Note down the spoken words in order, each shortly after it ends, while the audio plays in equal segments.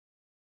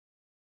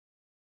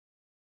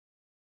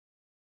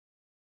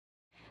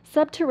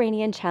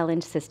Subterranean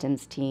Challenge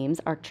Systems teams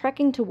are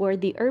trekking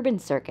toward the urban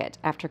circuit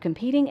after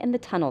competing in the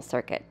tunnel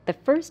circuit, the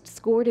first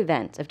scored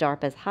event of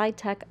DARPA's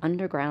high-tech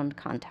underground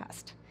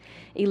contest.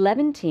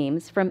 11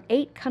 teams from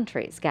 8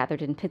 countries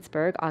gathered in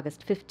Pittsburgh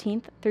August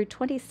 15th through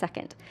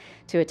 22nd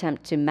to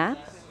attempt to map,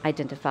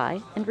 identify,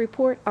 and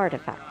report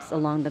artifacts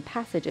along the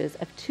passages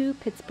of 2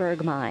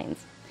 Pittsburgh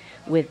mines.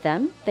 With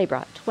them, they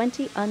brought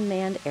 20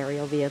 unmanned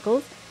aerial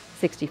vehicles,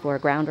 64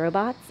 ground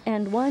robots,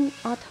 and 1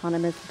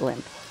 autonomous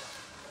blimp.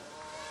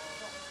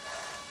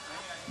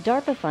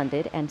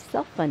 DARPA-funded and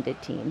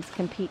self-funded teams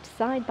compete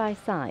side by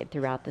side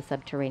throughout the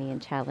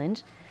Subterranean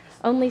Challenge.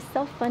 Only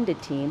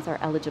self-funded teams are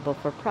eligible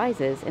for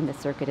prizes in the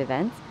circuit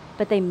events,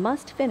 but they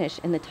must finish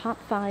in the top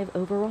 5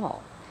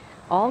 overall.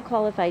 All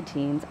qualified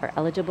teams are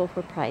eligible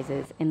for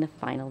prizes in the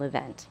final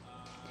event.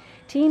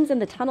 Teams in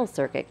the tunnel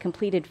circuit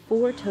completed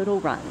 4 total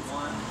runs.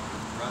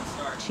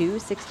 2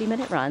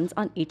 60-minute runs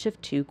on each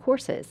of 2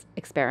 courses,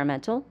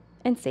 experimental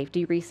and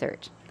safety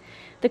research.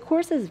 The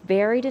courses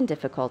varied in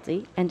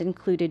difficulty and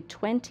included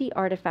 20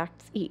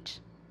 artifacts each.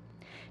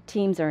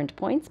 Teams earned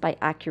points by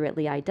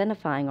accurately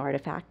identifying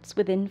artifacts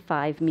within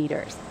 5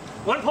 meters.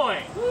 1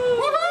 point!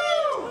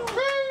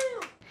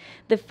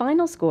 The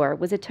final score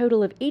was a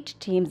total of each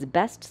team's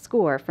best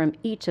score from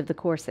each of the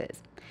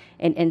courses.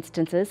 In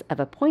instances of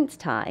a points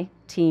tie,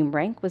 team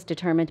rank was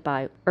determined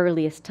by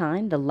earliest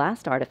time the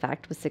last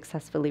artifact was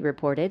successfully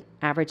reported,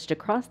 averaged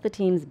across the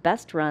team's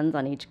best runs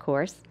on each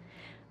course,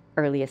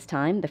 earliest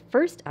time the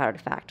first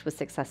artifact was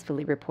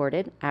successfully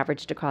reported,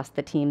 averaged across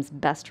the team's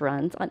best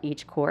runs on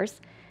each course,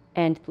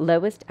 and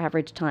lowest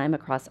average time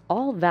across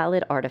all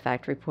valid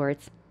artifact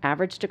reports,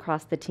 averaged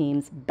across the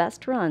team's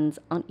best runs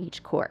on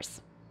each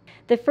course.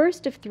 The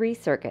first of 3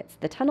 circuits,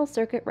 the tunnel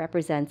circuit,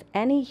 represents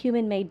any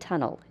human-made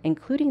tunnel,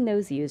 including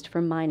those used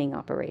for mining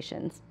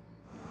operations.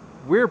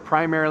 We're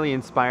primarily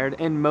inspired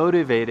and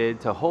motivated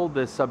to hold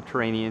this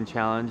Subterranean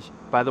challenge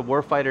by the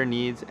warfighter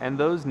needs and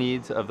those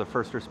needs of the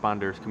first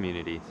responders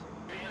communities.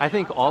 I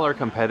think all our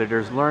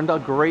competitors learned a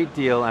great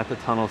deal at the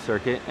tunnel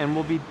circuit and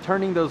will be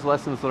turning those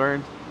lessons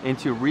learned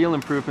into real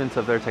improvements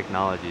of their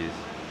technologies.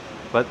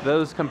 But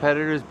those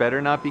competitors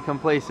better not be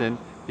complacent,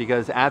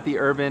 because at the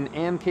urban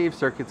and cave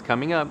circuits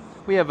coming up,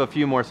 we have a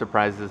few more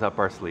surprises up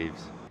our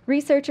sleeves.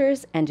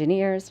 Researchers,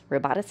 engineers,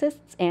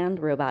 roboticists, and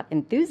robot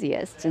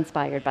enthusiasts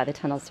inspired by the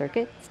tunnel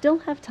circuit still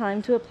have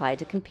time to apply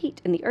to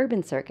compete in the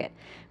urban circuit,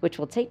 which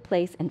will take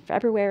place in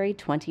February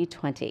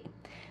 2020.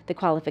 The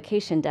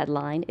qualification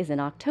deadline is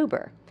in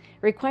October.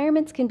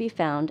 Requirements can be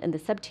found in the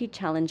SubT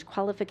Challenge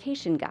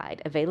Qualification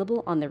Guide,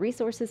 available on the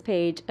resources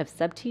page of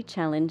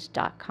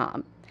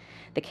subtchallenge.com.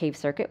 The cave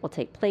circuit will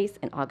take place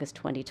in August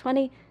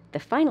 2020. The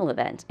final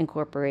event,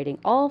 incorporating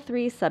all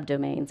 3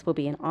 subdomains, will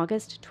be in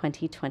August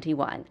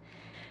 2021.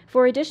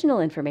 For additional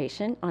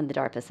information on the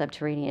DARPA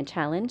Subterranean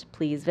Challenge,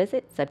 please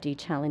visit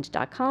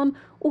subtchallenge.com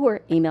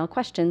or email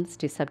questions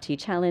to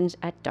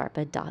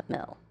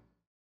subtchallenge@darpa.mil.